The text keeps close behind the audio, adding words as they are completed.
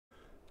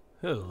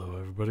Hello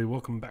everybody,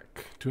 welcome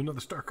back to another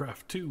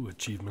Starcraft 2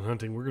 achievement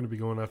hunting. We're going to be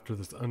going after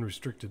this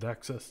unrestricted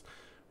access.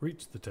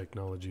 Reach the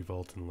technology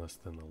vault in less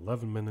than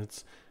 11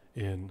 minutes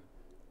in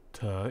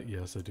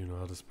yes, I do know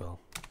how to spell.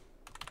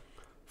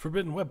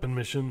 Forbidden weapon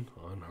mission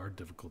on hard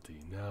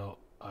difficulty. Now,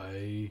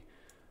 I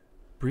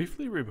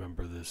briefly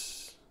remember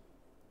this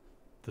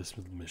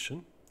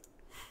mission.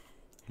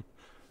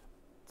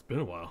 It's been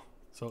a while,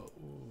 so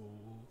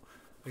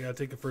I gotta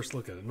take a first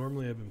look at it.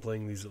 Normally I've been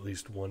playing these at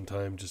least one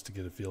time just to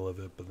get a feel of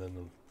it, but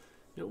then,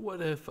 you know,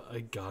 what if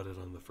I got it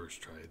on the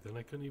first try? Then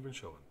I couldn't even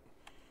show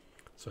it.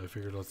 So I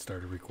figured I'd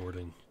start a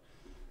recording,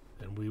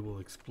 and we will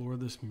explore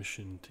this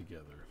mission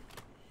together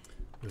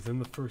within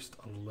the first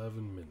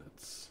 11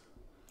 minutes.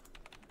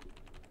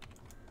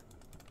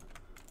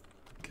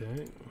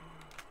 Okay.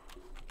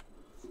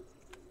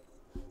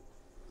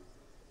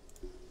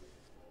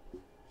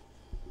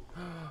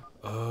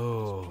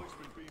 Oh.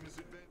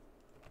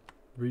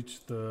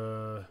 Reach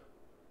the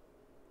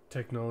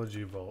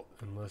technology vault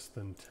in less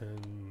than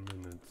 10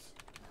 minutes.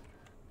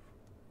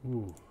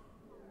 Ooh.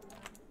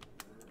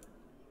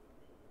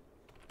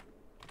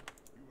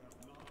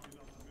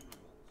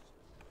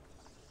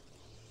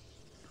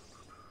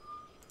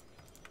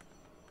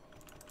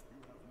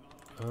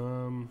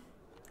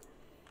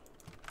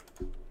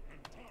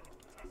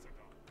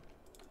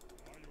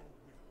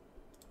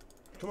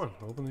 Come on,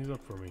 open these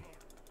up for me.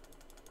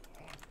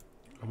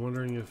 I'm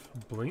wondering if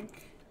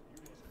Blink?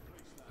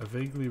 I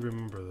vaguely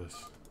remember this.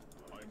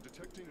 I am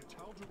detecting a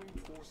Tal'Darim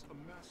force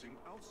amassing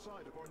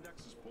outside of our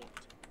nexus point.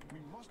 We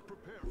must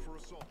prepare for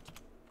assault.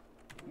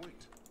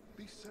 Wait,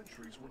 these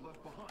sentries were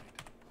left behind.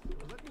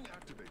 Let me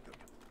activate them.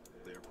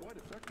 They are quite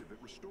effective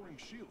at restoring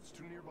shields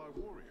to nearby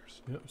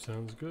warriors. Yep,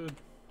 sounds good.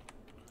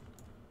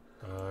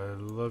 I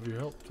love your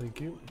help, thank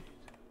you.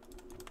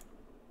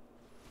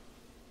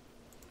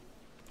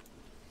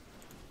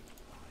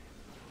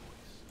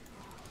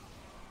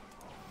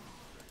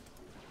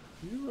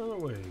 You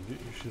run away and get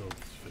your shields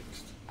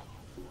fixed.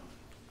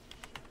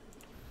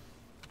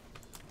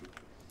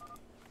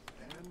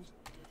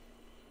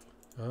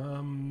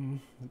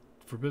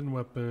 Forbidden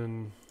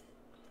weapon,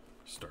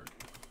 start.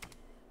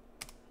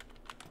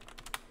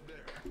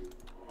 There.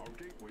 Our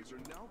gateways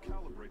are now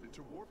calibrated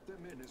to warp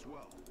them in as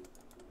well.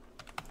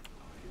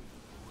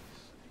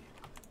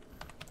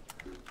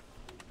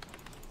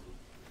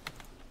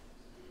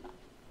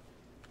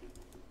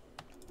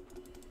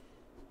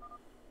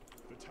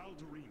 The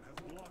Tal'Darim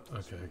have blocked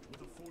us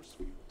with a force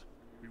field.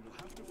 We will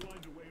have to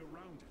find a way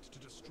around it to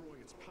destroy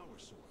its power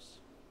source.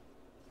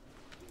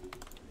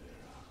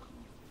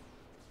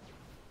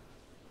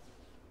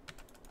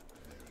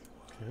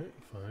 Okay,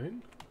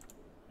 fine.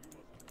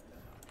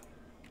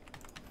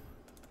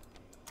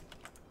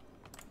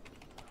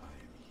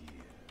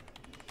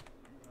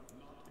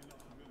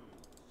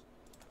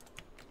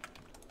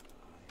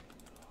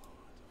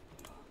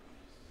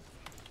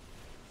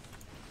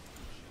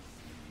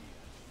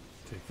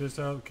 Take this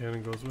out,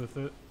 cannon goes with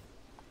it.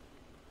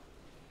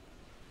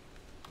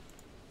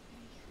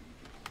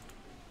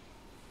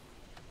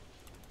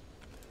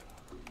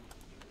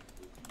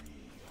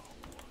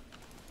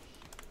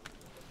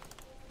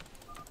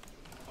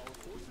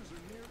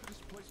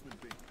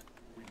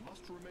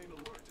 Remain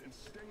alert and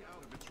stay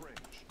out of its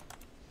range.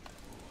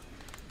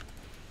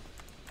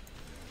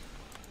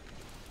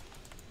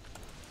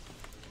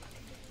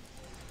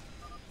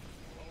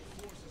 Our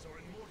forces are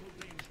in mortal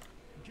danger.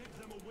 Get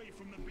them away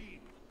from the beam.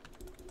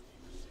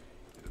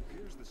 It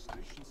appears the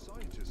station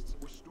scientists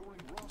were storing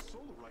raw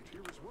solarite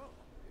here as well.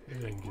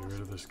 And get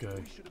rid of this guy.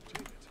 We should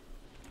obtain it.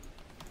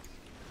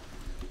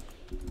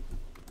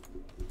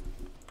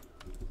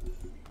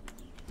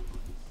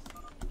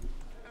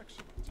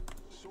 Excellent.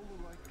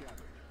 Solarite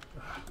gathered.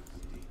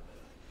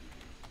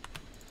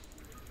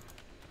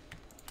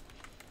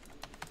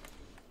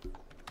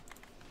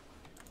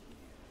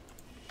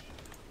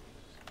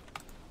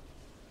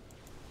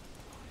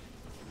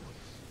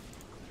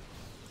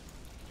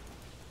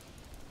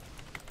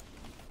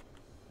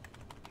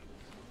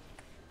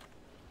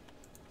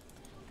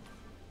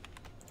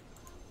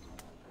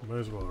 Might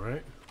as well,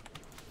 right?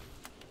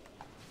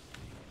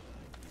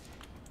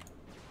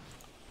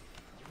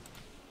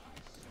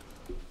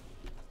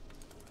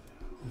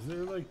 Is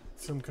there like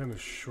some kind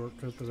of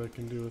shortcut that I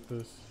can do with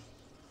this?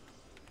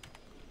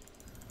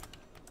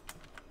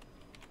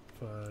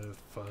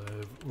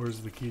 5.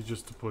 Where's the key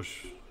just to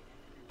push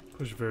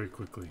very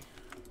quickly?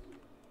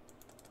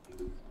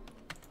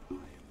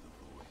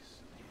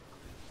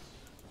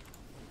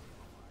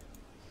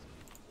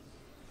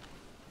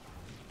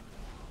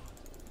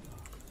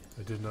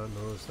 I did not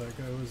notice that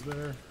guy was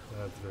there.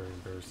 That's very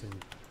embarrassing.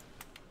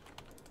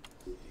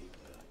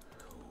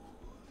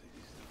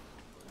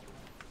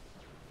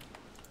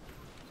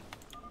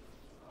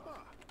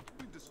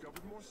 We've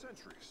discovered more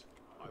sentries.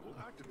 I will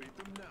activate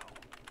them now.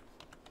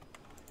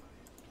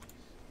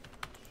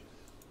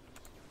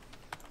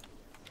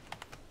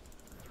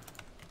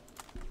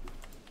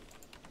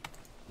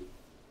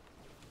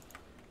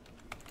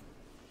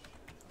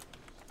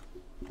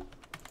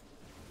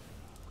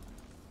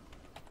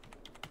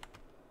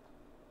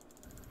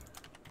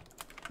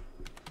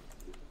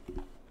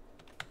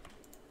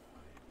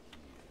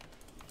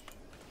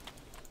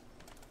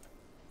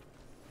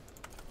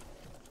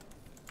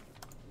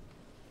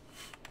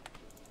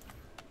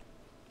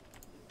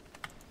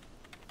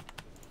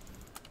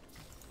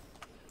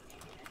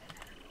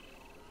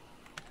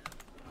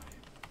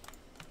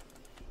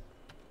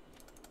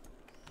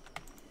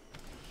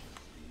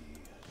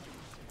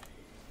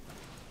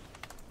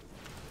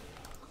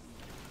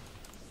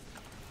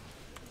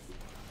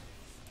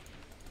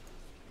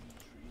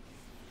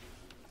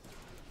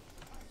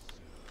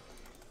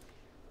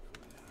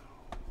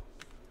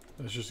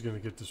 That's just gonna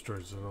get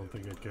destroyed, so I don't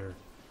think I care.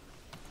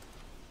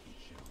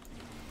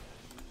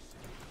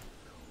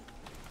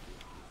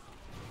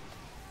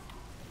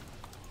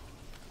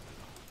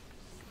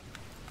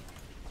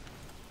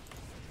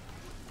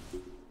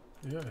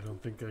 Yeah, I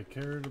don't think I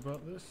cared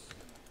about this.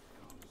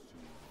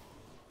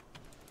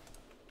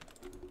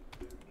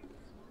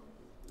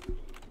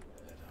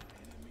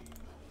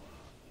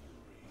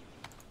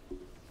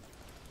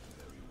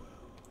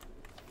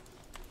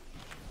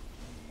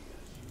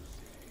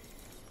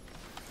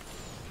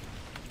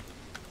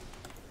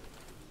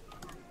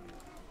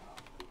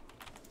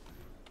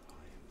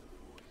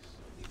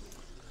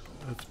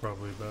 That's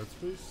probably a bad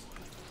space.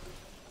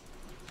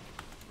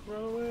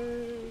 Run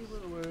away,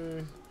 run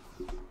away.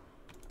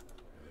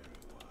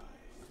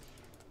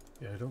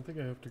 Yeah, I don't think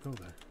I have to go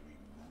there.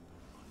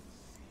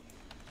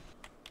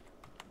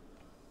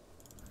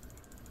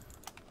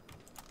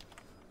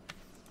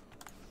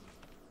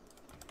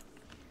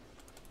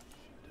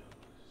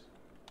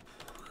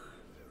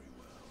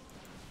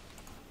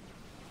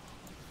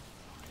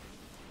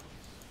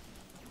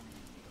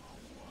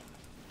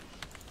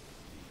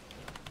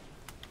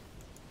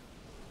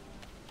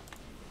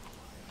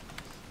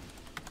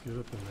 Get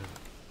up in there.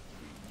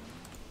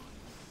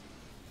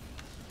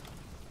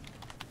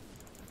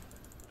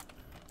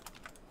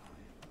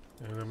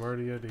 And I'm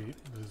already at 8.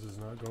 This is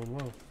not going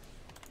well.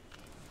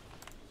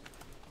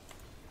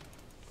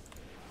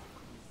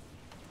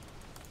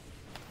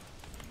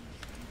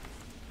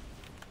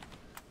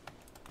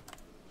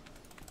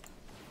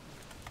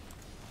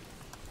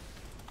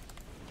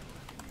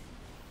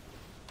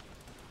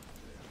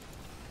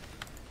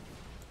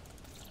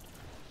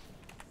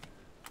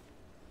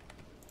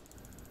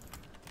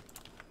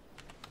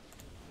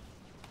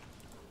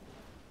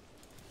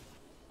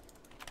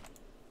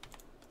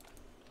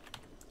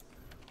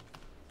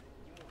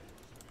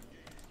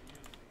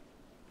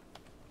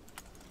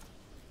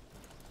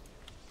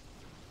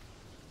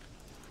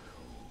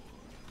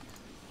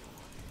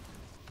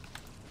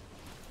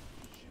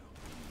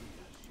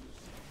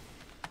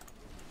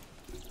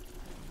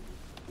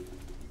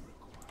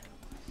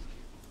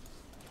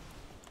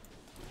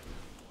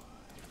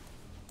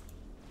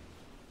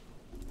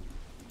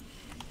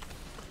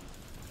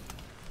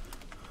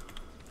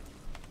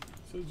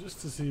 So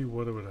just to see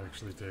what it would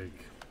actually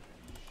take.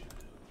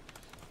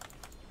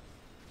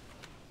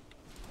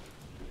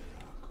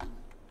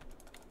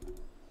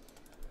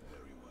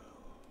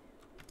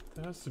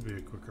 There has to be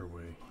a quicker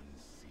way.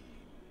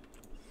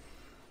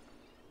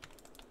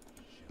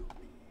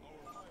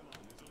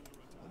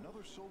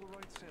 Another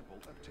solarite sample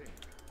obtained.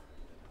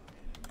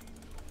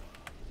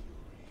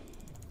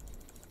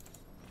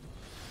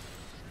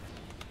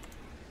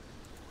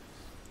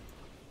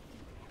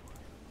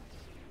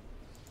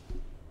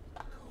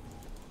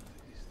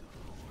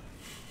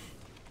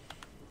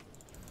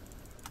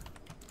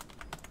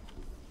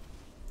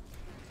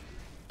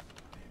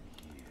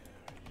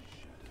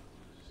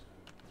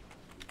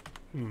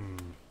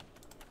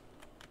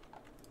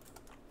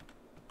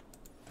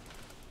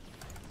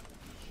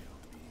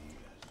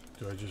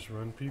 Do I just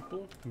run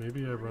people?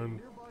 Maybe I run...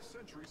 Nearby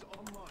sentries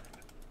online.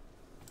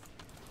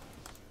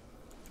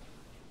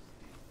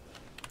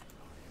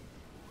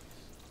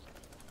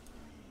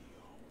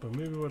 But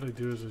maybe what I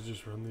do is I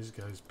just run these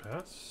guys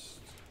past.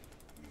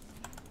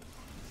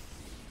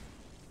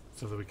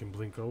 So that we can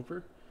blink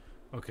over.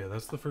 Okay,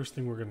 that's the first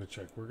thing we're going to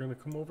check. We're going to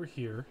come over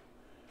here.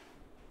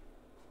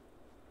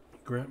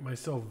 Grant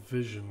myself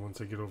vision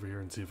once I get over here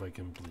and see if I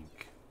can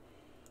blink.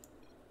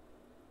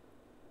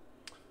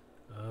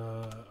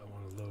 I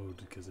want to load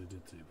because I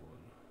did save one.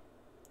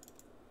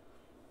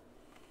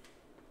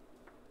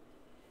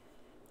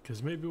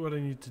 Because maybe what I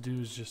need to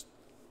do is just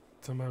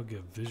somehow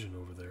get vision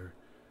over there.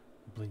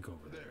 Blink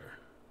over there.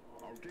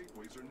 Our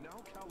gateways are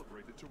now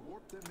calibrated to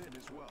warp them in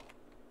as well.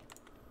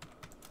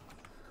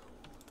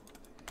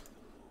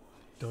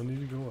 Don't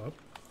need to go up.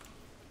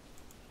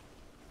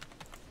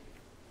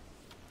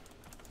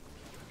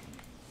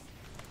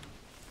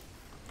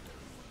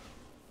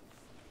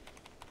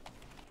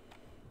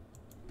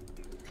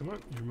 Come on,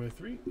 you're my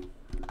 3.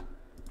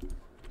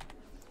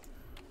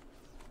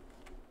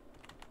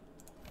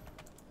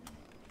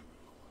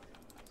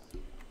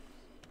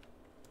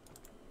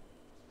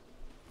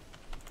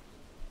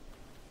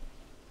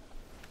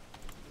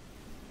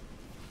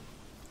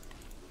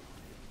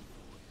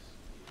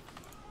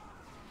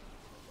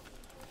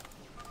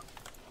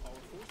 Our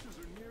forces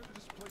are near the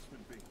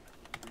displacement beam.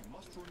 We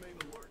must remain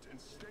alert and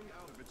stay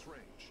out of its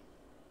range.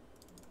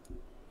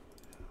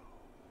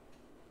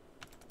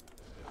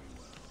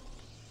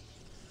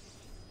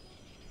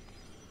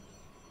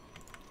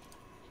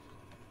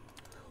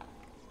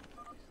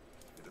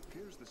 It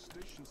appears the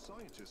station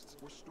scientists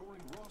were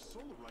storing raw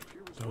solarite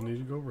here as well. Don't need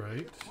to go right.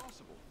 If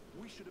possible,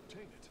 we should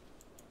obtain it.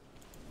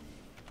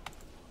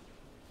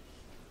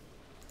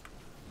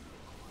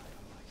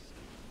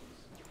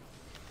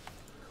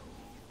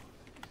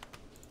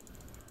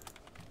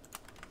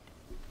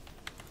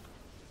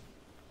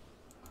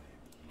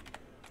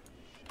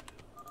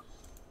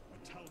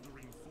 A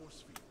Tal'Darim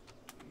force field.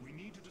 We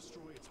need to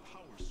destroy its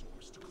power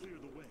source to clear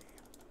the way.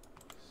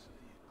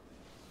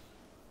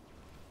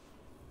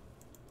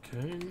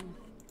 Okay.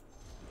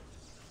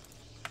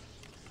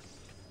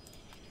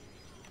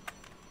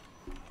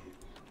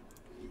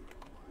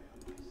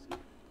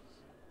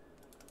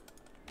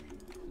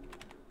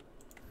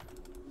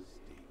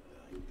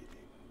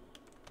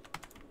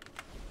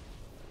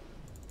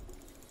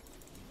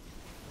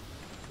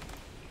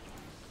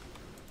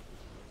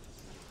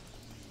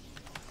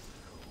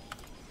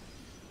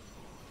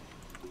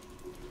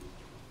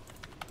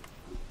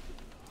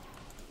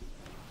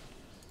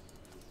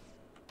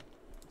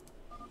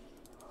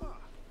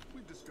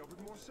 We've discovered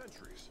more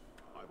sentries.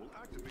 I will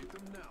activate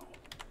them now.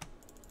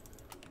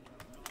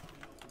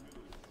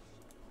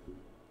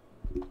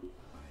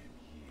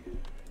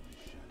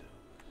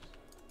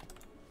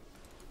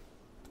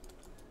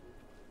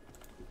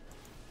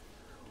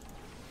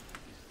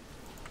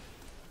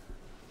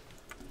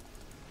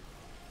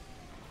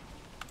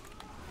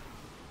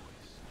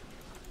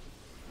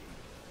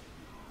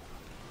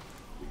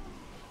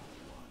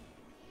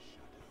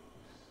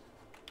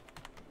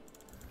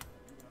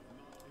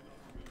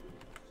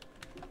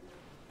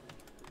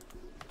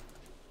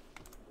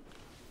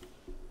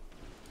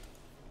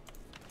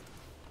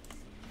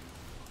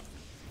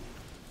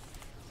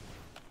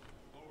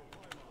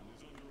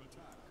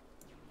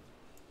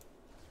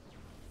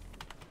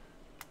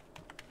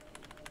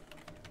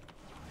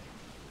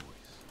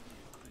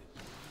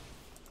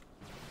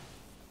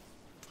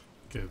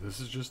 Okay, this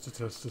is just a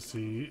test to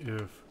see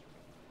if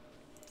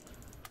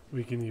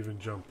we can even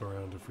jump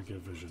around if we get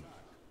vision.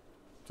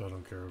 So I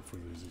don't care if we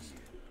lose these.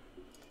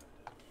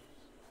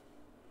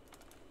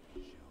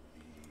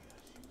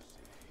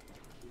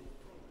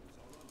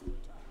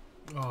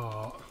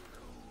 Oh.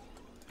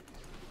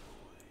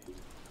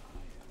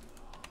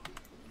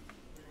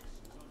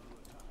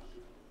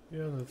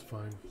 Yeah, that's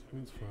fine.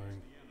 It's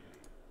fine.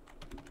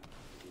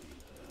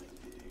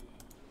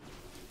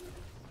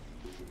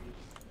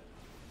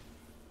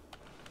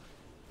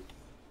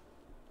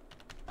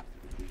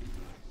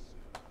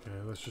 Okay,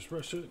 let's just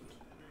rush it.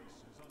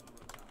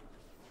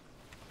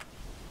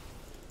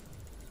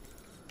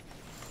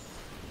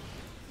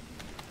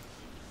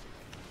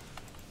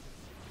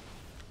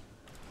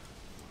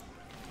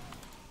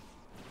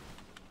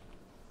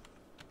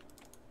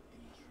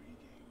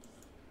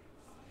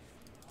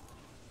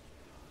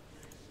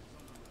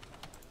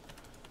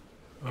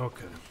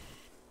 Okay.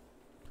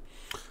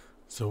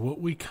 So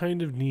what we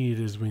kind of need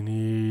is we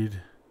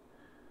need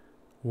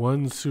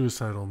one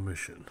suicidal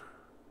mission.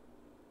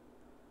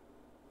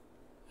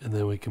 And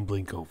then we can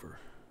blink over.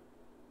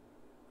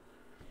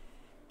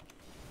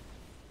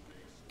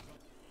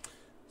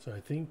 So I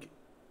think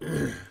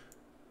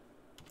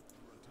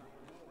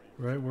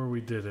right where we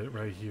did it,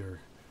 right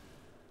here,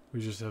 we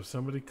just have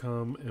somebody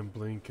come and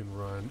blink and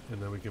run,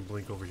 and then we can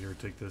blink over here,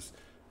 take this,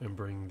 and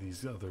bring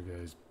these other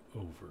guys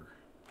over.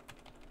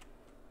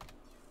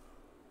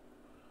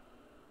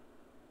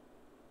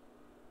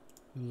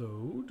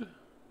 Load.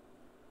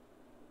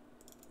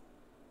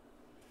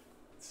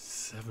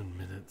 7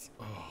 minutes.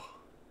 Oh,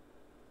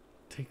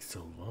 takes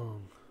so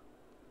long.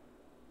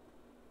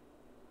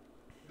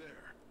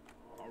 There.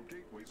 Our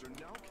gateways are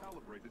now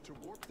calibrated to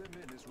warp them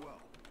in as well.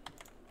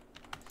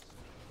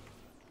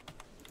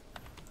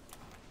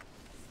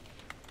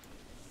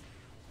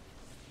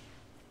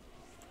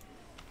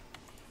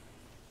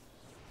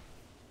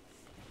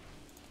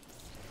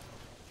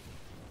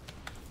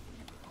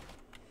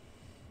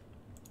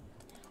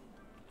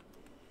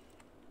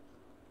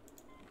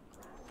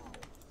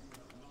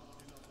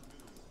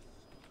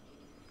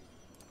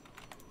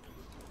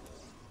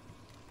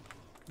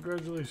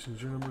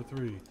 Congratulations, you're number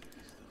 3.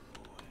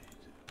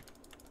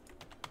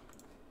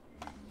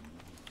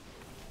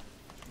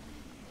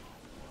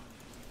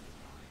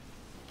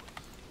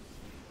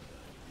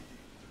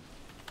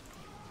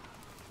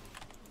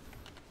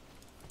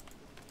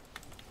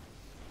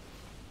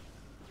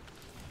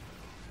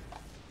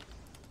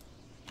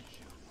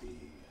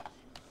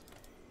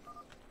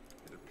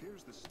 It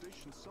appears the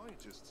station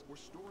scientists were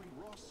storing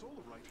raw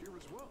solarite here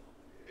as well.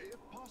 If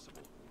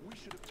possible, we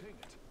should obtain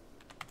it.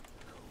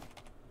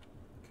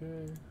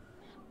 Okay.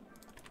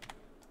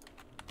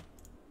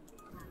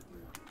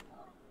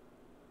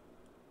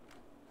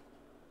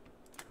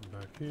 Come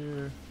back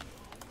here.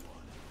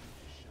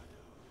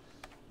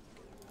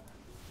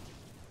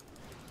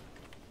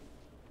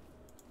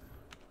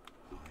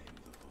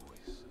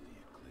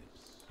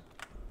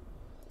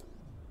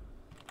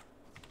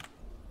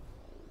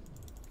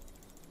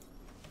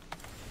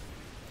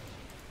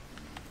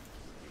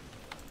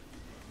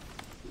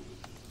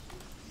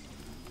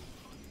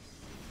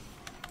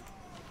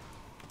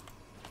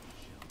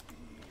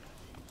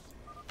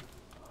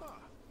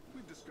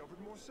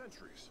 Discovered more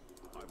sentries.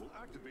 I will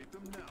activate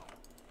them now.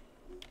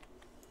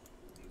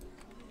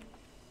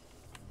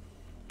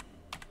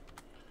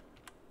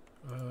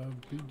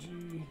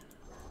 BG.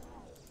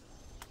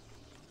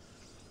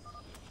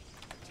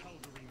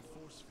 Taldering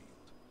force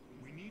field.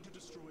 We need to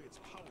destroy its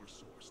power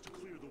source to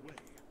clear the way.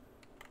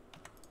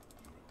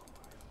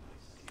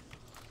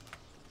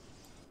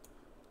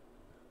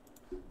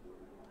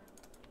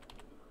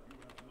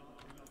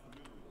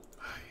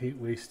 hate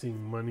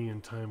wasting money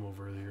and time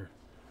over here.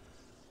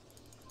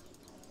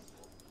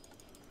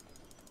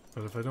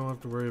 But if I don't have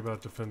to worry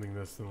about defending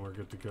this, then we're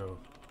good to go.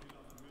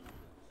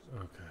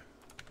 Okay.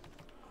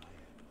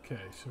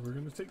 Okay, so we're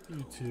going to take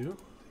you two.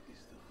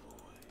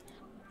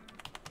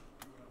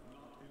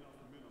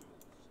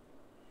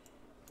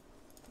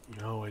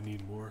 No, I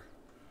need more.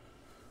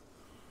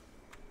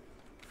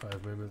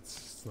 5 minutes,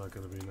 it's not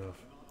going to be enough.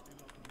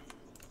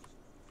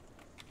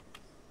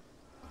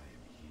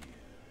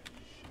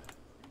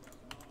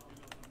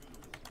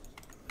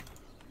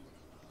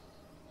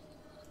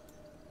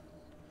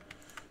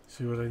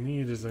 See, what I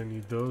need is I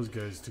need those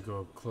guys to go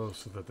up close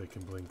so that they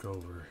can blink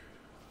over.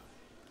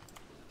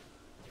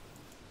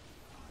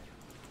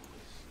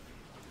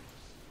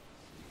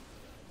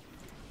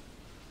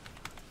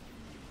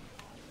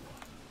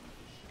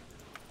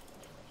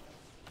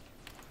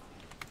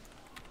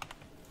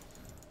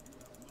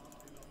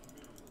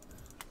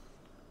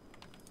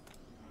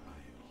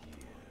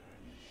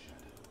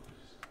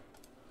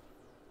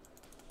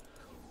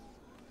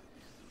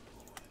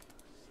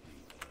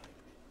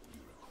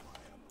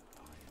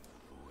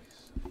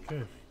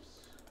 Okay,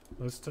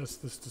 let's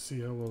test this to see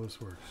how well this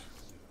works.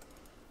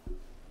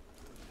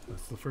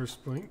 That's the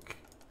first blink.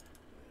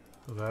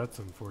 Well, that's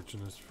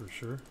unfortunate for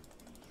sure.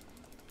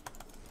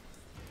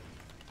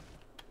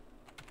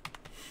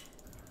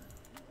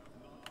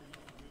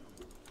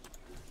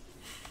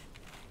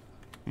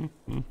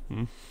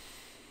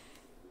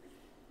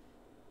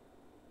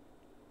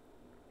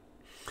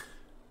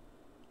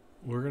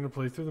 We're going to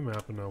play through the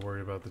map and not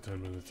worry about the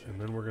 10 minutes, and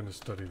then we're going to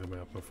study the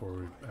map before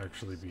we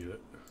actually beat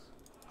it.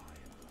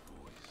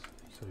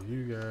 So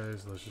you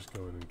guys, let's just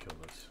go in and kill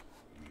this.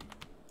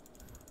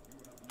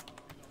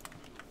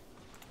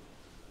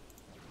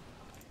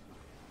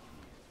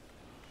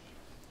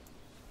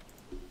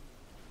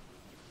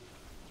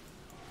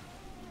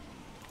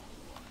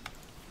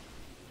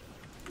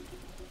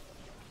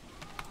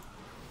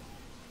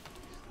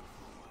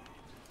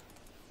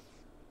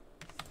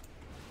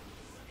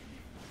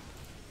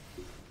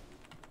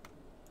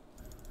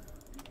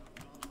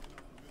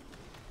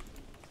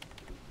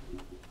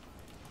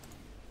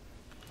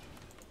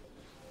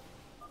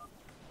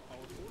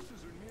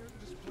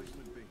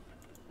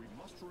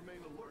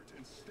 Remain alert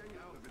and stay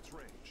out of its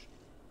range.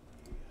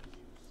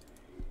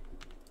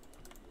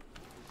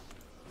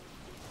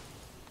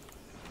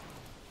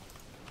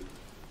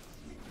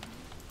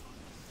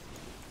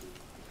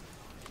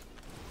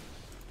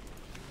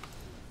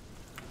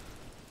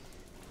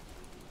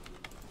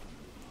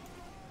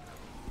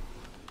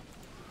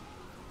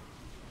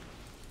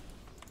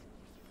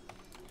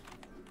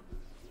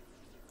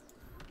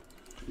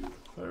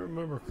 If I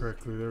remember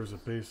correctly, there was a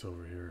base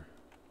over here.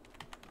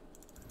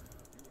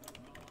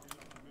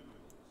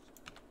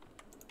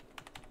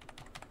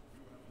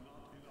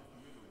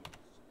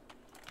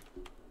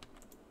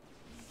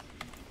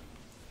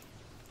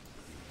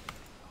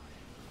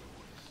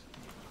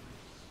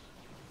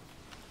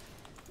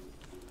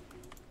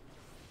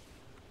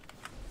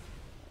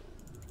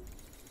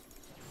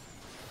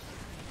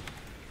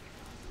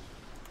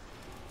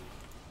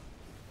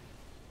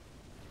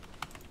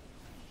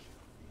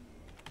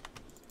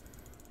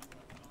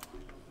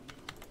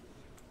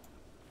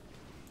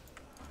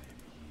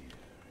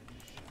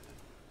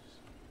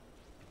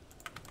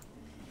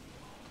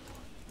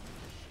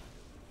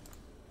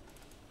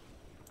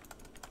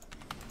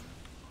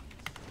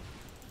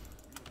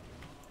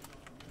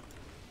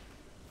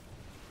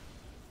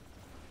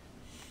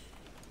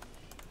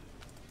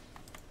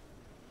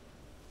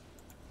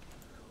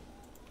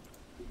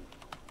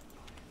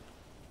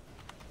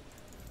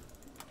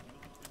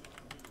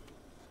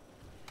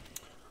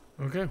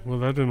 Okay, well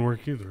that didn't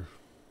work either.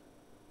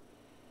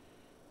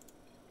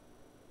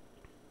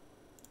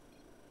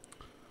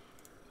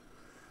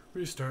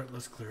 Restart,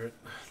 let's clear it.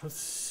 Let's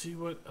see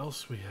what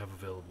else we have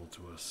available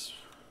to us.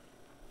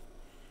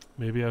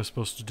 Maybe I was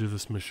supposed to do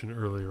this mission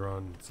earlier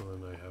on, so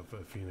then I have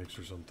a Phoenix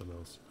or something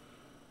else.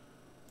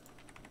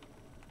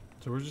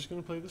 So we're just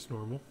going to play this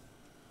normal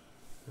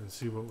and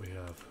see what we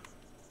have.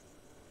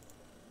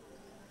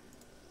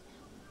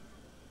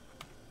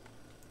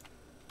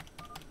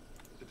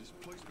 The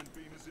displacement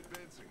beam is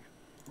advancing.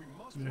 We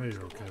must Yeah, reach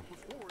you're the okay. vault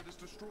before it is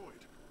destroyed.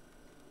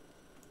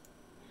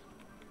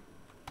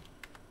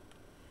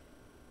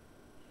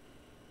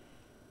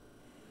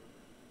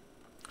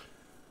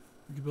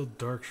 We can build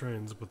dark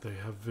shrines, but they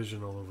have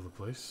vision all over the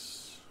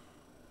place.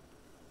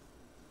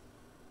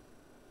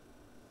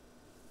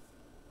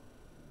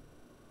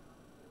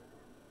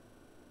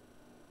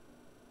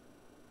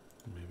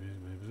 Maybe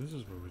this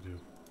is what we do.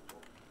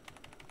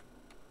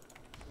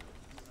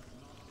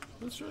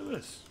 Let's try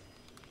this.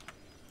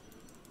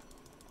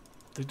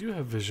 They do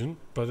have vision,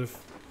 but if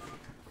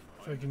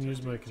I can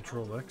use my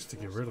Control X to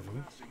get rid of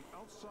them.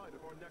 Outside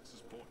of our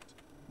nexus point,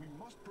 we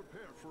must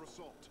prepare for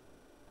assault.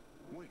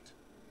 Wait,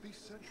 these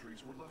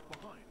sentries were left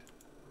behind.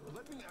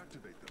 Let me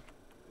activate them.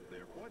 They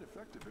are quite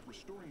effective at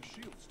restoring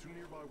shields to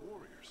nearby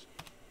warriors.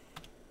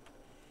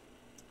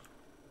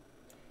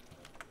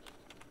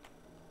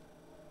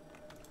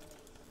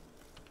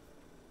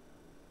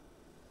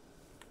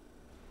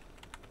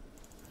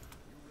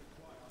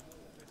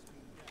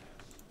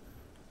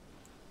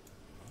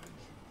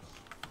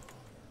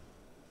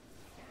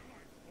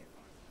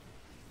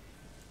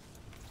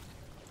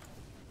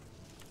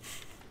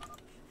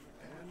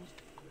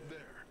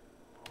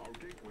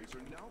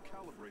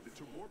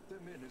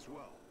 as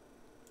well.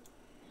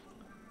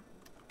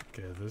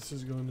 Okay, this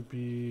is going to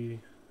be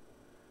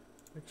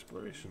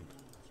exploration.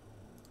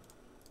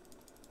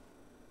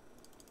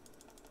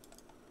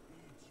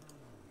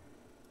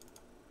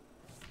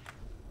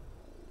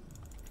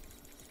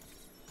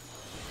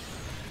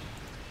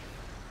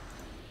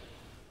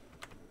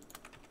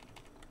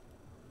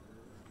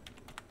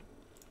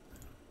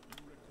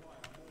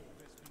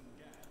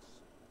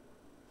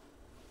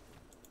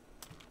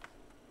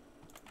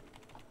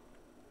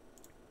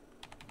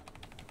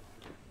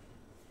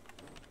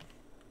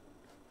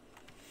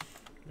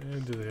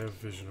 And do they have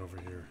vision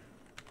over here?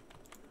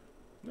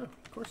 No,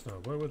 of course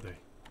not. Why would they?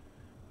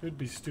 They'd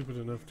be stupid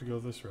enough to go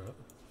this route.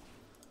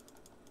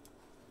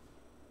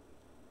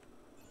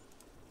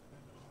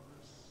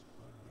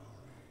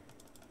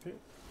 Okay.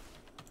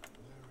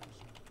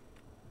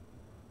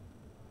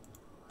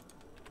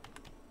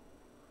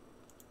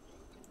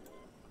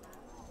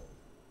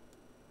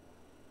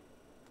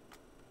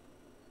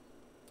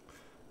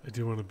 I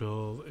do want to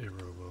build a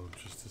rowboat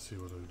just to see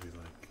what it would be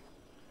like.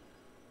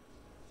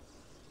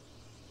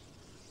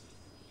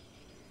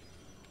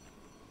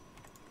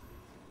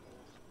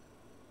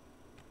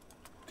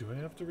 Do I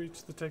have to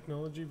reach the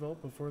technology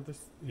vault before this?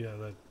 Yeah,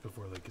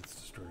 before that gets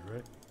destroyed,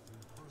 right?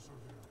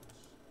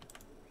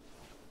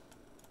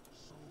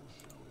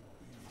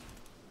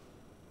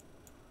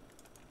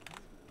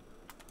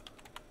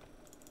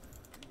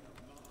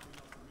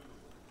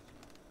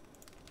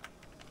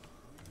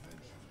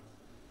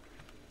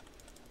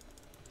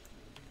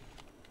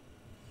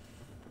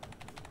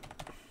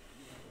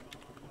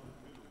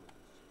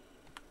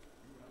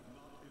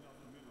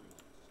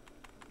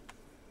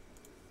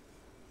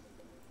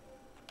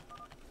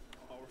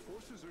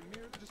 Forces are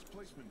near the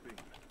displacement beam.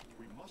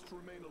 We must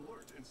remain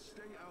alert and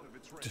stay out of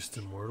its range. Just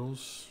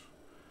immortals?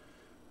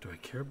 Do I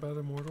care about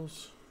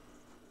immortals?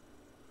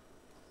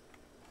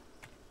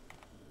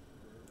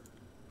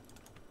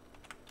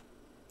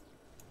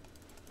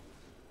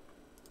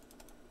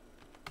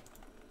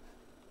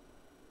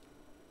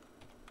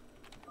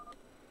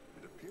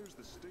 It appears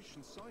the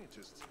station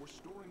scientists were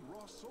storing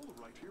raw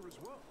solarite here as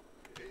well.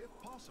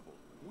 If possible,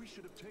 we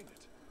should obtain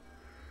it.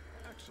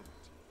 Excellent.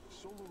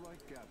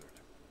 Solarite gathered.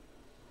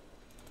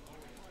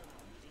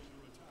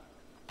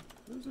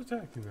 Who's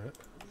attacking that?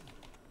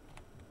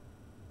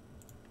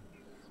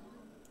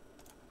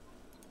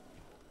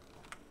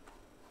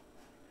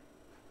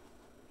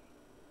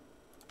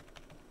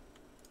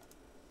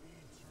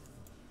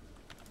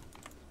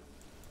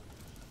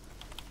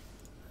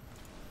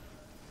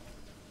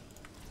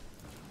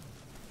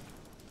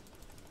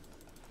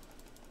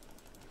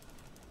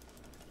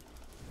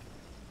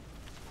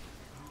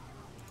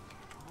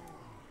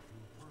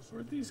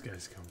 Where'd these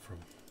guys come from?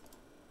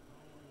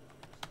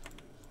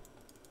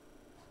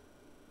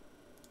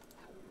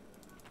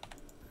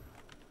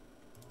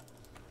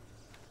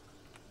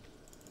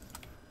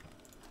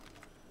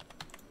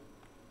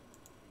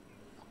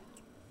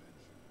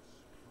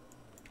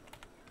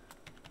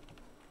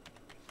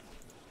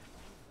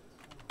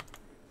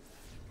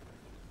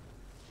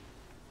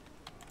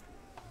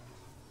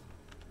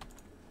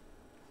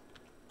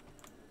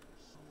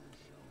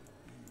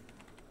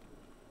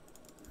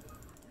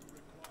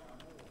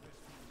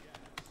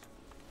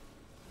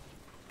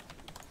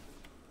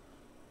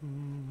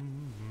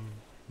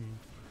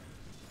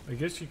 I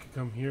guess you could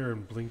come here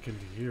and blink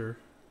into here.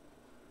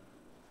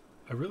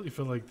 I really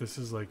feel like this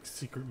is like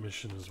secret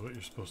mission is what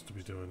you're supposed to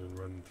be doing and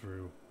run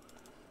through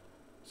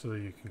so that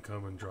you can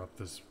come and drop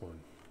this one.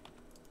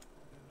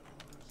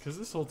 Because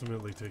this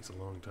ultimately takes a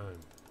long time.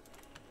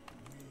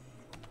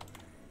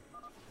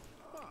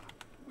 Ah,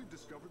 we've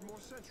discovered more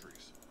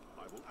sentries.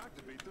 I will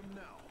activate them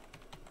now.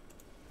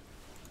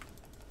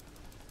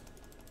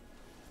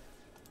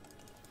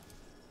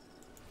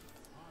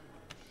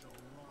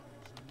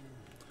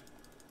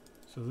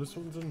 So this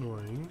one's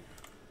annoying.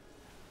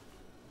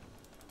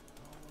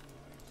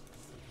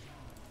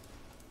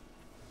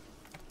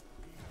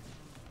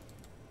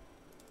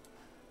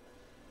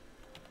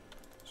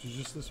 So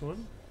just this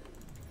one?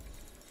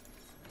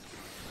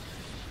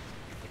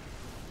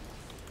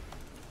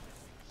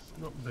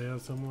 Nope, they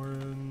have somewhere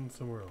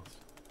else.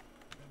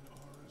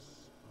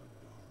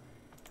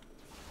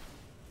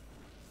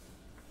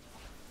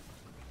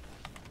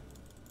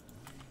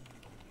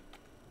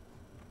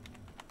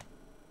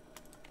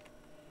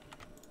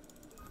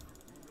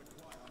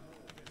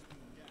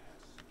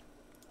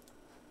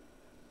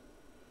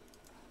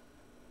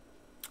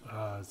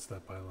 Ah, it's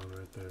that pylon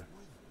right there.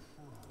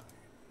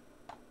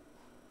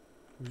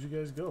 Where'd you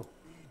guys go?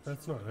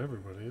 That's not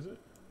everybody, is it?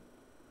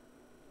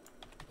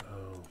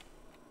 Oh.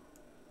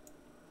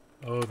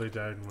 Oh, they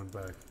died and went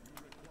back.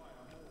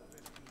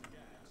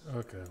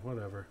 Okay,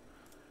 whatever.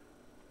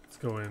 Let's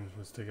go in.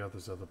 Let's take out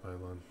this other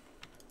pylon.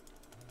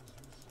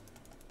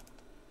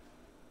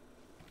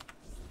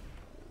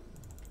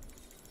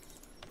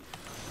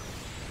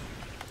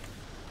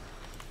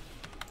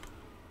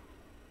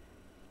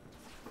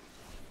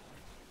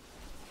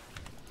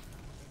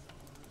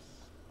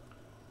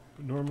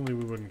 But normally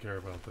we wouldn't care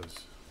about this.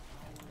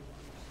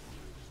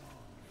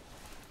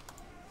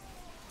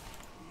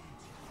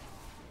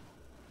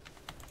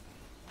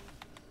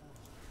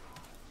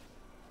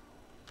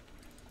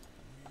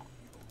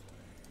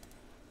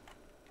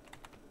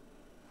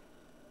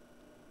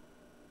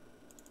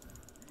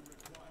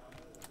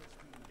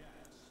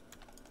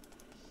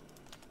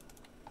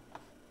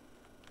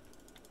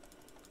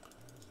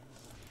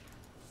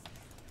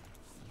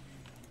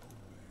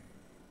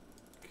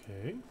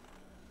 Okay.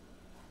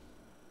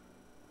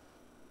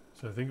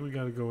 So I think we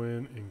gotta go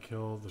in and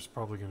kill. There's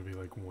probably gonna be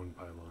like one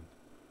pylon.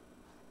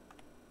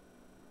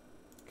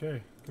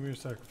 Okay, come here,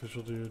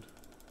 sacrificial dude.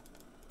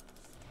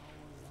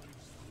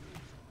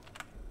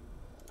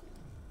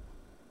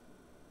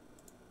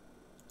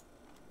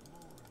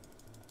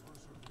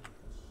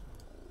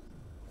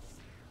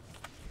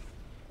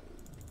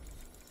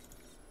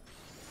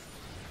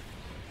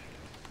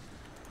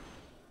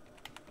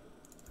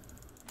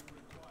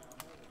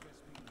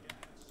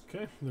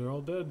 Okay, they're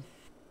all dead.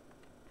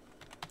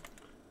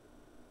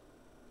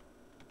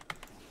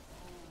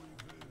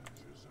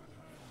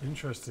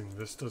 Interesting,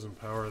 this doesn't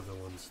power the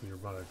ones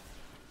nearby.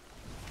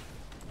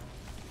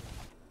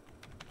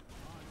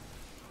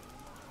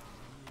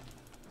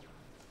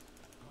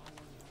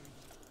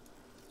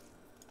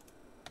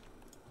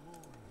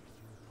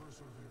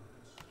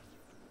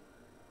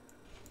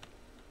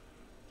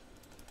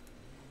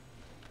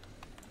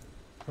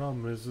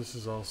 Problem is, this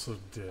is also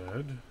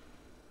dead.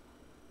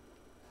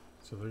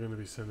 So they're going to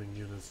be sending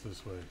units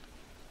this way.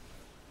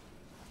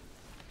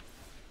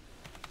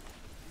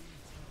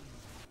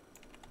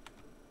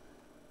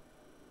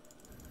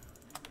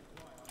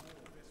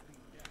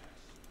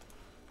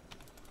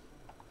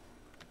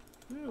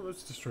 Yeah,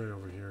 let's destroy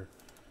over here.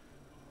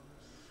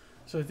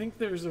 So I think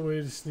there's a way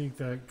to sneak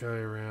that guy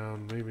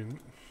around. Maybe.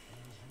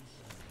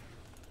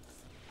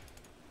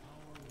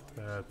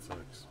 That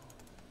sucks.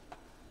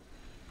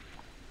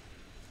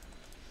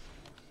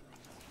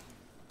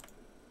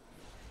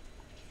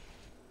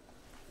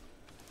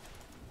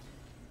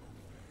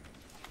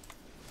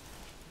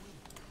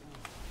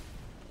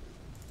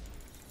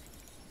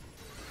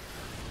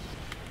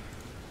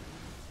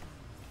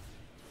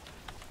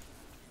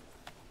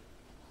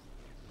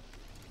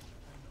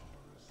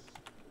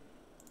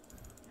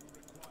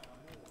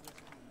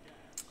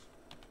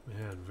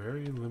 Man,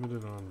 very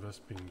limited on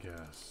Vespine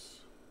gas.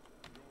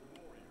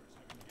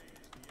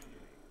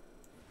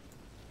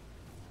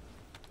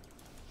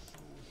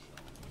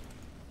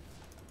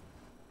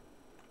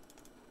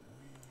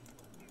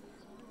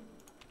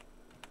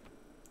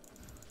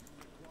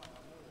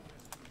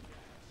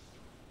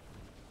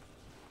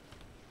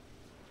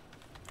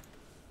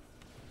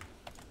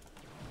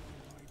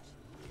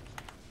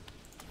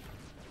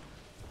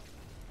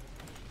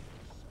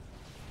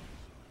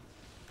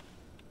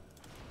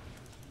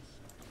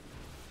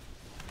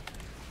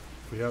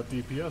 If we out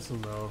DPS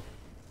them though.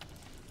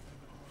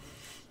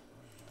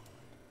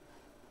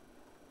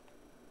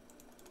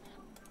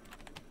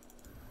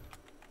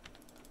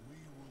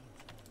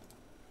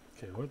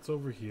 Okay, what's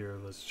over here?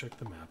 Let's check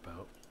the map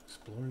out.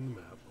 Exploring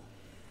the map.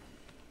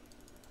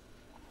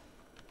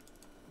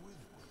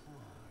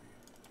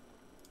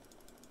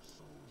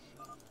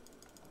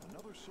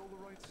 Another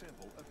solarite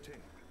sample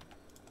obtained.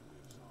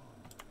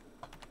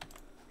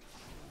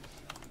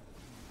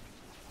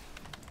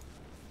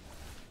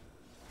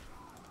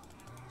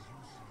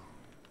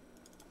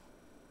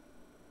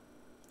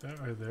 That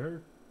right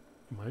there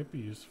might be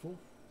useful.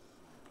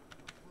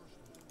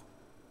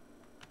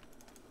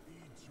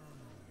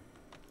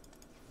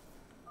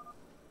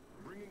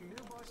 Bringing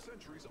nearby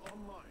sentries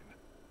online.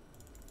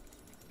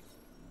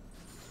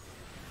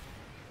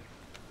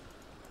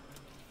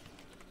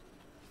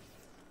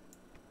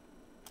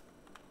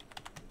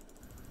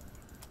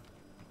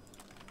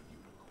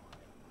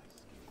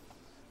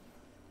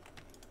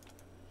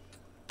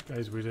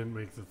 Guys, we didn't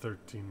make the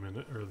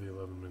 13-minute or the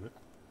 11-minute.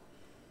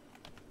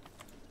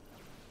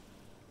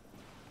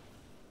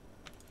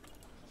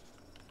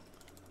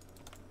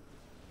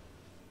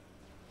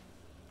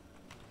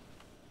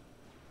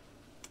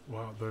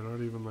 Wow, they're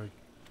not even like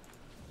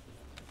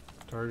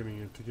targeting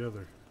it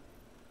together.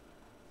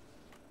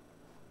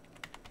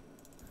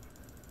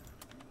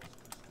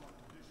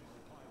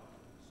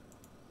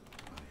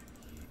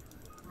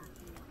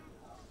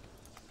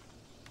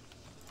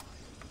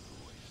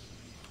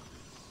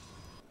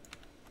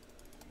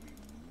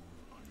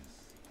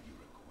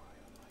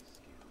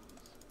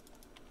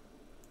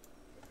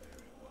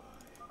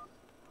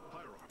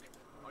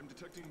 I'm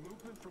detecting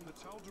movement from the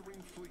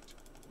Tal'Darim fleet.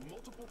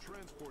 Multiple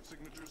transport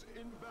signatures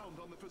inbound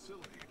on the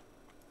facility.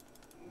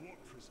 Warp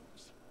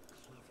prisms.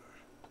 Clever.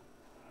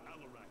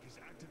 Alarak is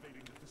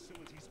activating the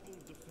facility's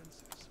old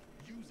defenses,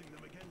 using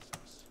them against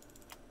us.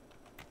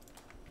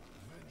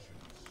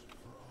 Vengeance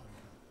for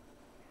honor.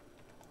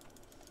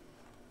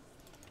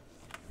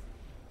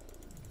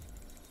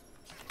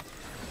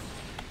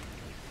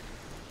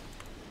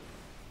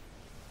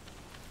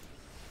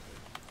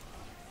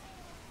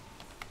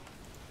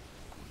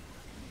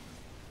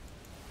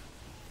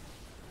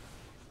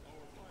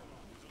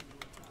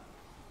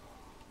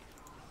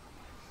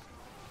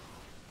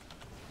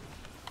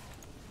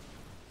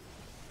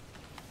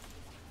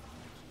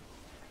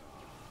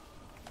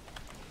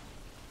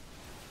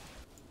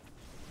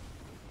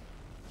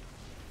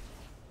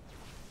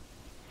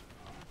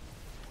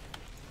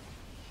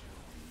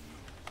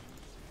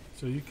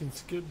 So you can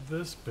skip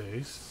this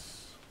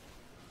base.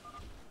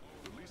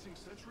 Releasing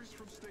sentries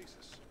from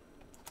stasis.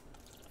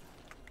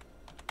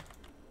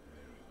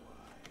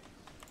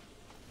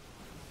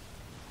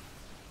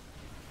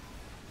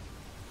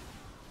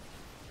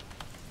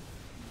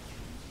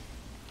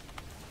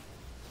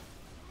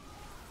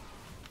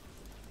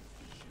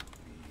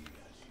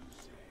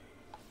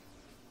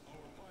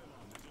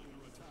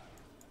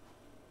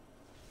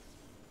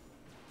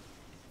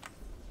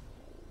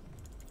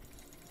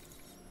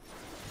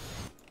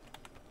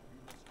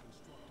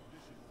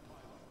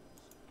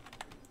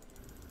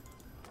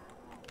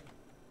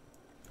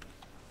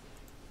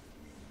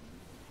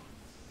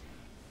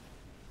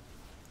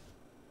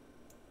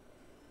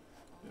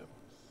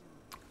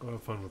 Go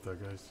have fun with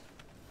that, guys.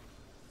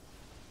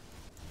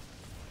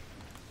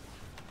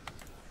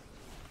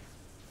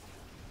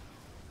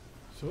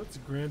 So it's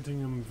granting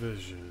him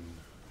vision.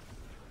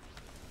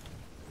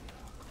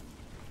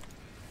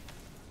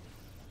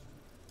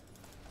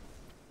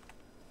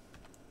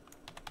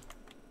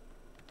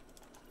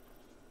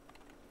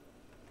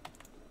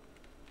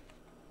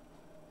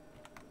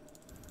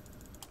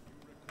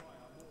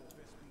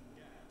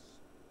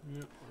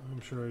 Yep,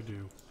 I'm sure I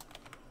do.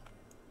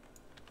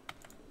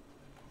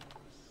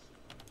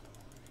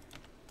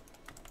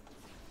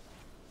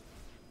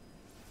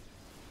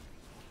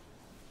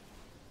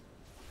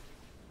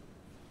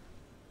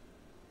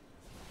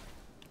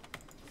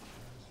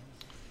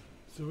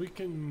 So we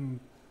can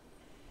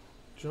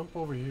jump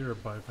over here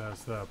and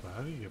bypass that, but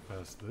how do you get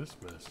past this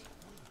mess?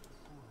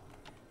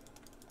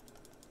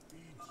 We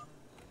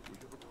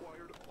have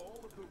acquired all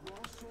of the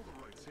raw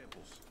solarite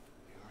samples.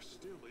 They are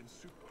still in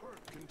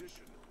superb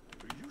condition.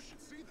 You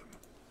should see them.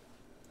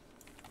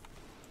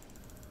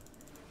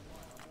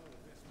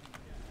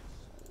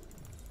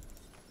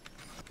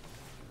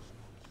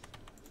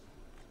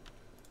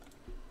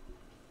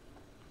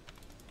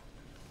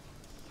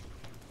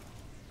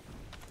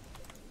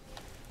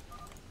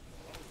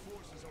 Our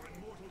forces are in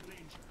mortal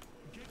danger.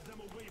 Get them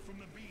away from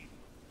the beam.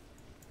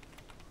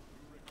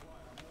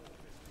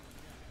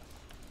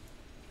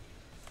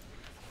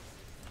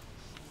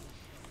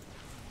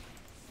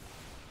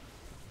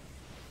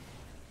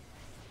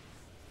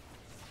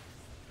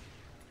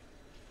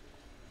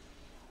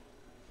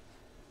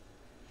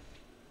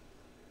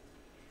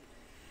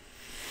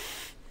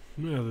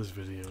 Yeah, this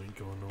video ain't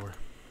going nowhere.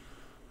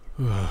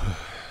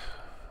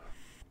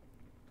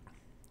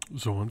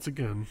 So once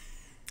again,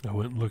 I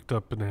went and looked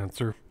up an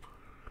answer.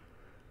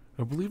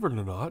 And believe it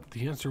or not,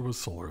 the answer was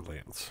Solar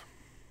Lance.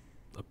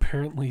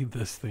 Apparently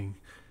this thing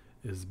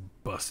is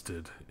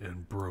busted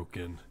and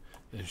broken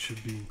and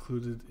should be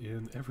included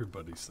in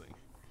everybody's thing.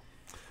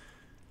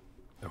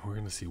 And we're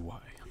going to see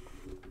why.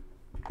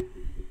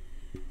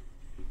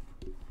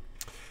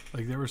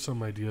 Like, there were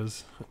some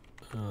ideas.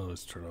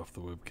 Let's turn off the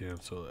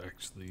webcam so it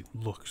actually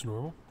looks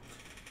normal.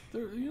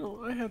 There, you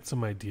know, I had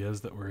some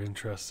ideas that were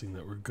interesting,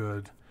 that were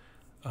good.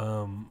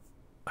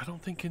 I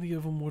don't think any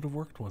of them would have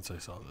worked once I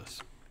saw this.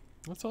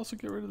 Let's also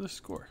get rid of this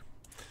score.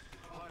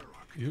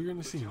 You're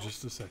going to see in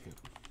just a second.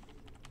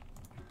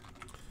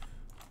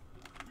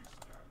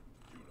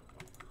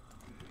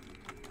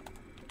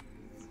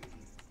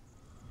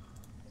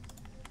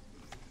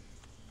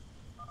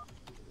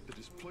 The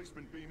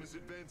displacement beam is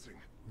advancing.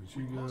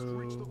 There We you must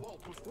reach the go.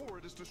 vault before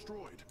it is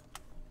destroyed.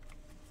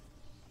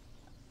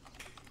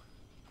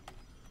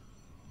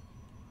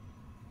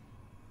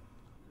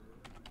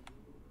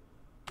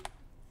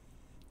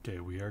 Okay,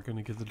 we are going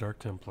to get the Dark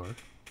Templar.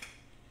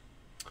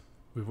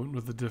 We went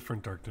with a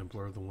different Dark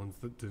Templar, the ones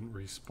that didn't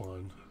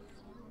respawn.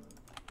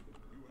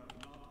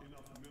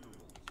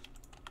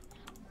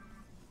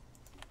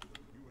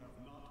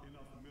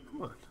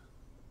 Come on.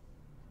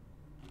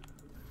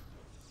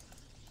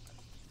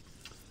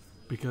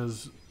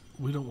 Because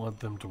we don't want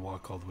them to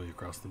walk all the way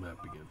across the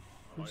map again.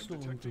 We just I'm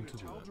don't want them detecting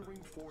to a do that.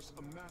 Taldrine force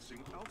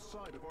amassing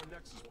outside of our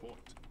nexus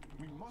point.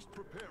 We must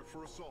prepare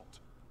for assault.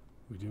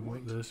 We do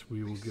want this.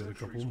 We will These get a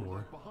couple sentries were more.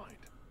 left behind.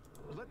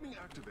 Let me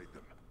activate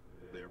them.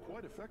 They are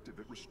quite effective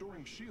at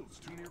restoring shields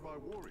to nearby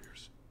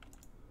warriors.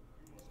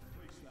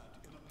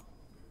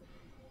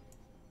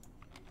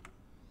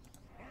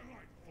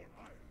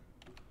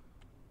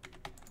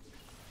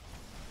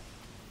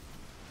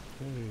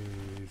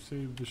 Hey,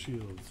 save the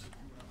shields.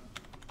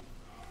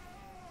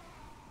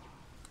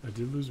 I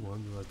did lose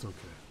one, but that's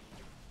okay.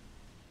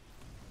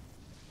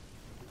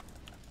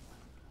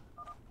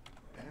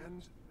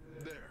 And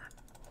there.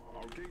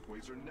 Our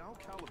gateways are now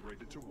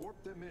calibrated to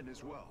warp them in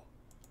as well.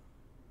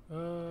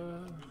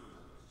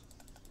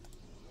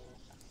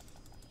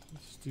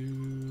 Let's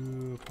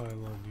do a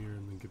pylon here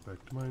and then get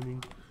back to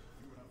mining.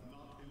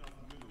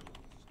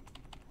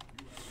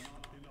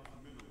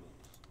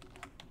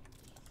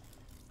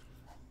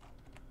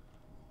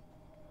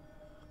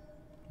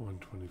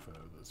 $125,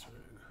 that's right.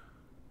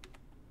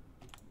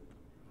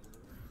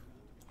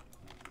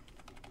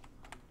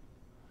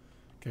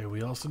 Okay,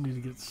 we also need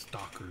to get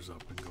stalkers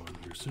up and going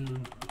here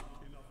soon.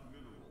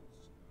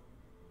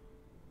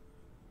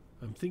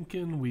 I'm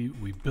thinking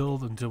we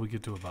build until we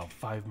get to about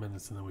 5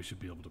 minutes and then we should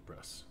be able to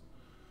press.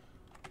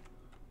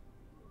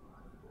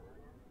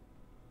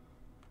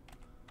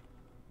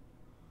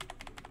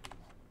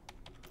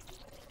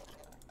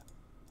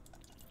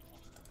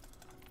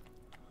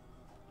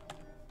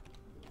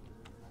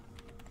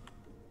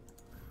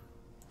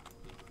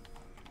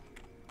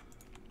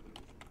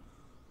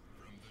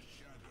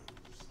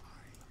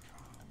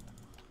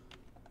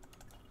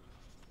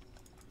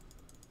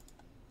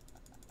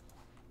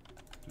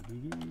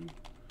 Doo-doo-doo.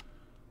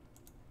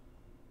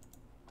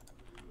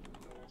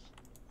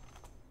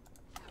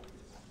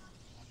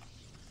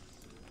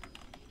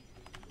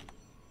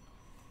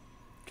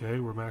 Okay,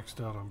 we're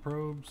maxed out on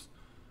probes.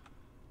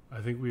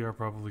 I think we are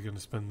probably going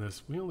to spend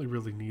this. We only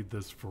really need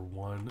this for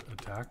one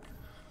attack.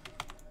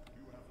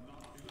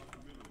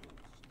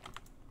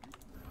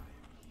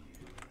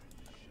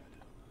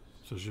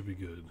 So it should be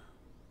good.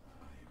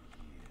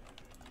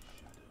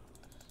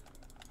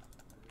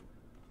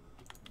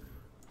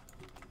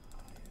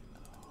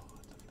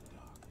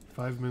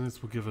 5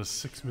 minutes will give us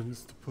 6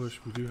 minutes to push.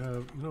 We do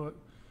have, you know what?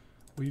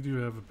 We do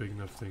have a big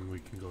enough thing we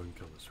can go and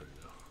kill this right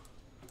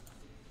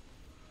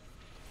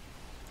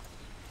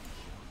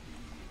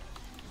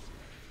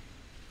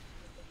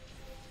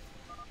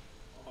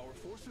now. Our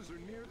forces are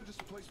near the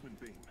displacement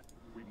beam.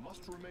 We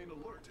must remain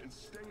alert and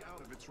stay out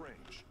of its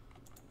range.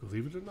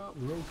 Believe it or not,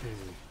 we're okay.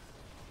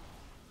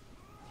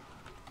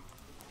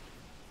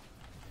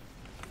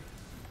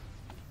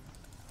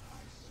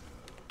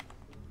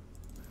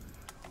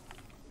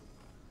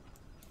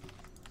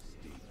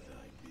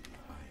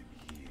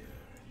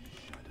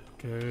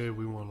 Okay,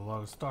 we want a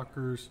lot of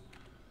stalkers.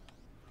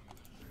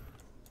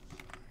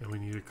 And we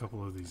need a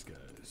couple of these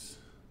guys.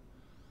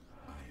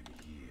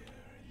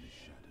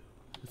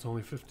 It's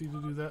only 50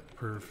 to do that?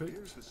 Perfect.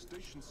 Here's the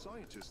station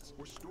scientists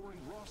were storing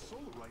raw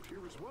solarite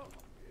here as well.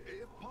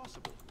 If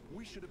possible,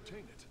 we should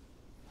obtain it.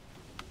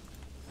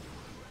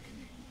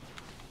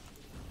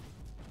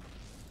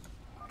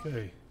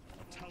 Okay.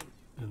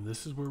 And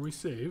this is where we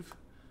save.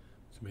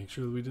 To make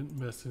sure that we didn't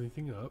mess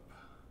anything up.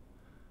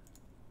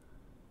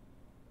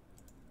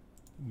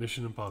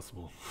 Mission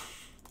impossible.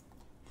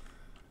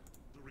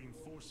 The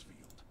reinforce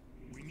field.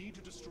 We need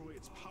to destroy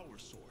its power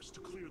source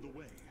to clear the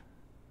way.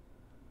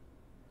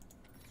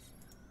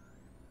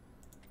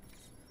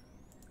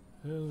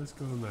 Yeah, let's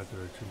go in that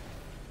direction.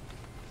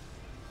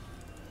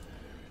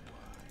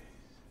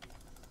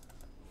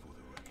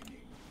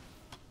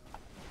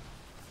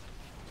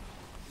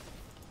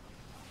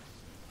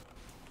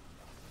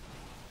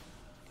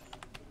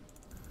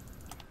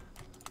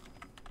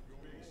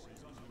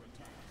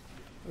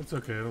 It's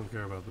okay, I don't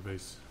care about the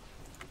base.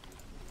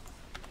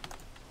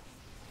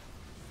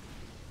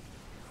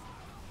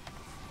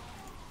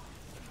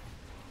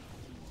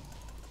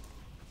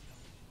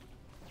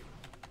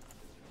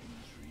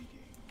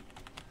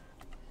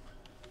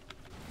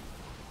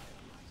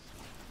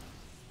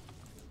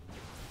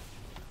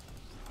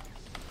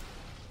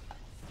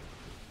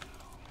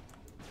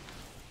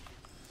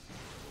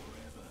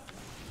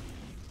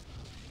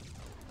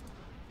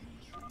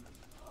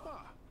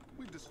 Ah,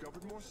 we've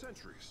discovered more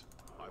sentries.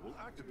 I will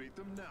activate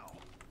them now.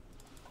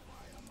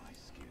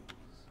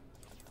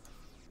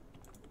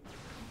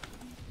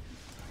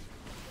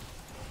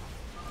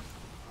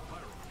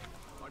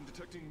 I'm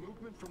detecting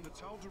movement from the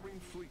Tal'Darim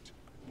fleet.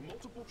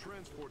 Multiple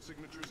transport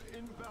signatures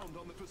inbound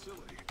on the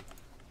facility.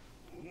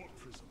 Warp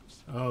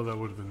prisms. Oh, that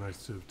would have been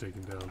nice to have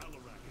taken down.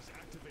 Alarak is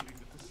activating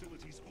the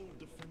facility's old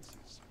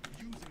defenses,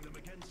 using them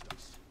against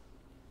us.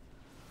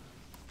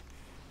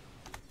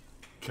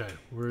 Okay,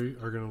 we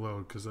are gonna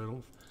load because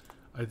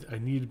I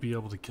need to be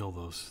able to kill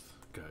those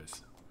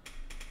guys.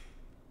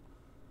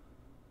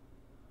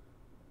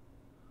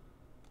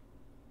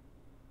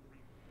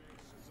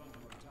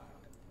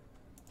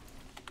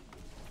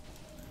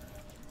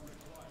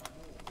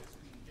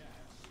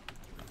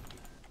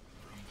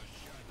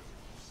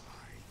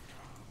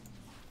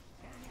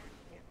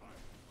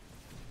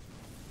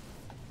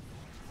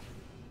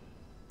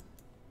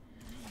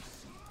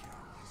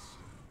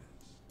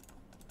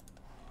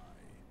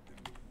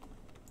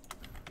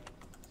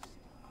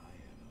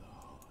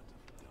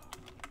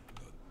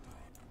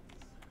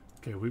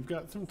 Okay, we've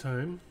got some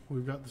time.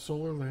 We've got the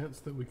solar lance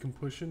that we can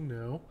push in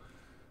now.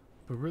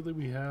 But really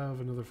we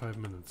have another 5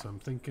 minutes. I'm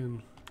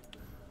thinking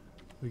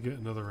we get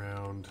another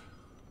round.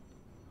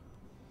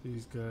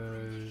 These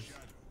guys.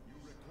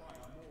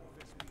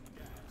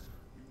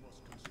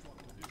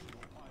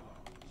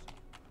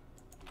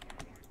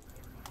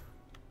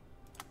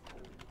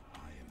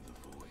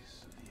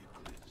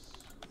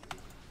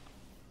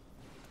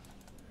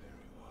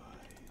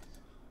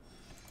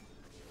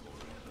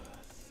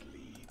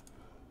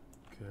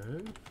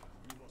 Okay. You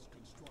must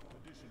construct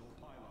additional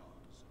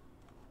pylons.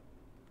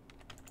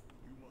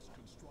 You must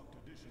construct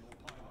additional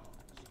pylons.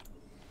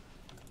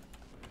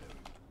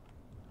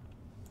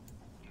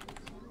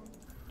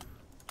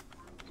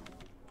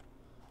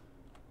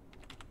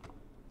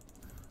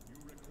 You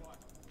require.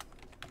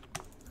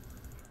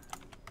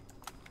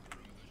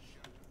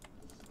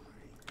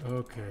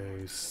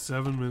 Okay,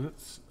 7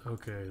 minutes.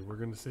 Okay, we're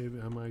gonna save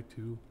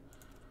MI2.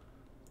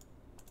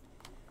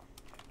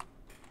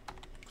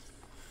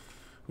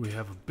 We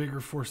have a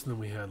bigger force than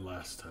we had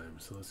last time,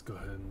 so let's go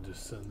ahead and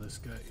just send this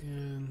guy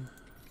in.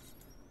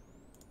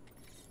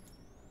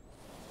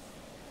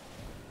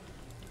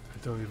 I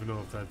don't even know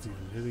if that's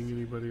even hitting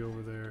anybody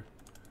over there.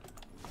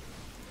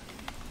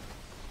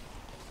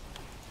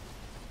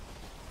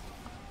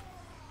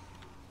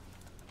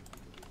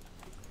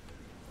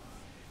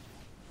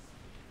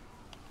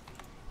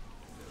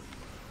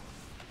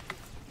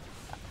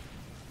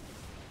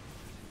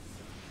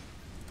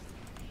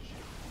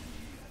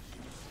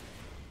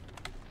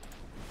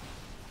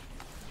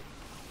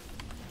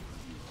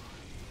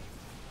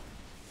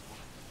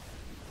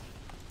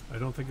 I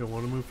don't think I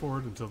want to move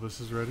forward until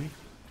this is ready.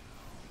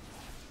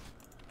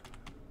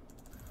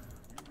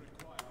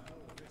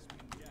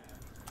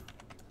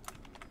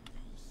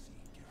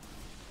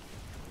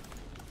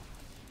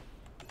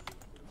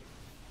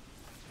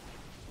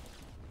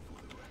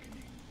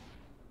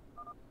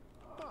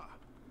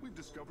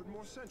 discovered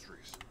more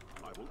sentries.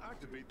 I will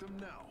activate them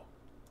now.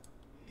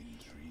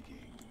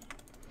 Intriguing.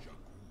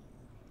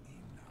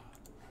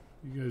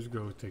 You guys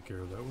go take care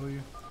of that, will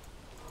you?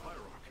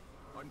 Hierarch,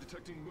 I'm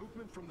detecting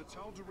movement from the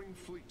Tal'Darim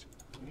fleet.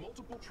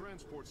 Multiple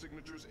transport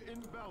signatures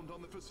inbound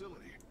on the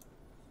facility.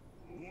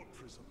 Warp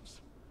prisms.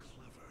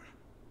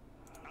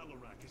 Clever.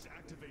 Alarak is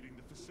activating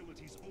the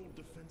facility's old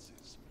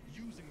defenses,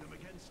 using them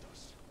against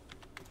us.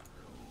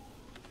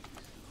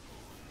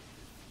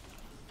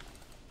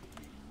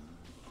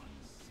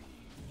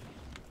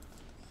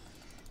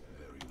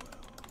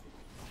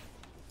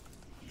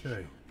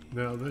 Okay,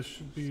 now this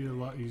should be a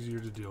lot easier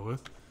to deal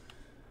with.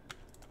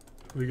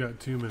 We got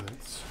 2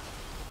 minutes.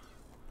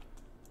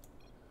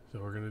 So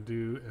we're gonna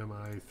do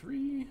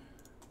MI3.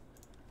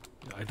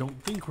 I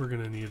don't think we're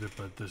gonna need it,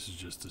 but this is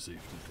just a safety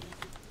thing.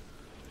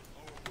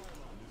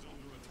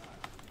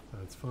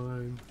 That's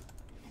fine.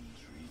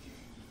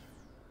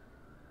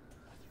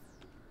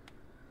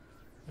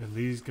 And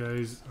these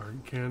guys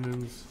aren't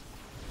cannons.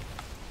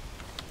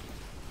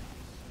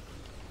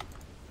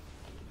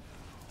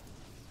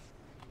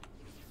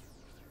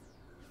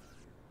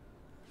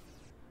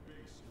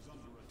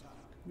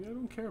 Yeah, I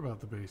don't care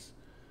about the base.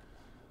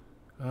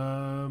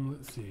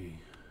 Let's see.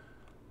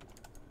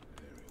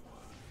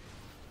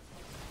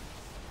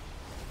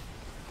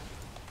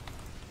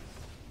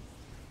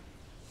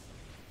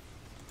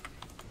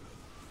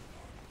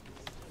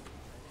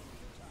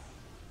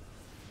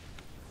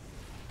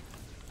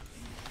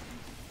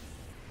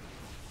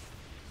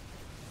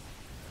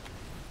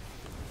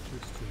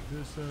 Just take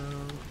this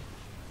out.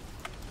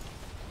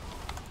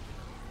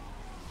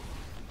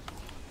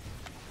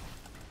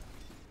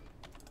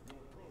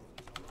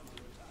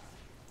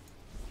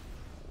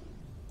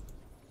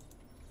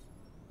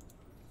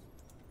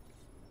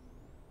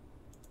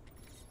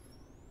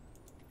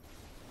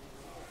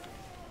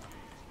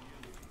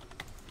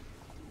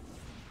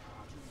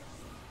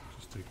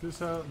 Take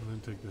this out and then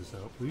take this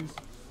out, please.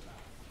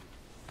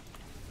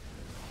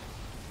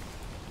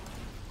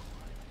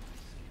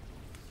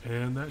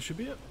 And that should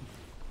be it.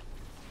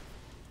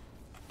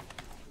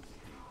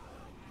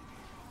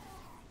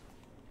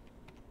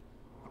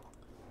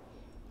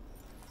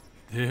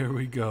 There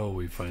we go.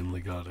 We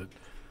finally got it.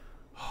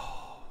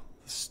 Oh,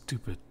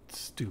 stupid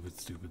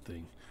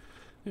thing.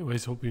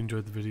 Anyways, hope you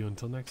enjoyed the video.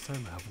 Until next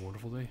time, have a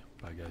wonderful day.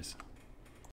 Bye, guys.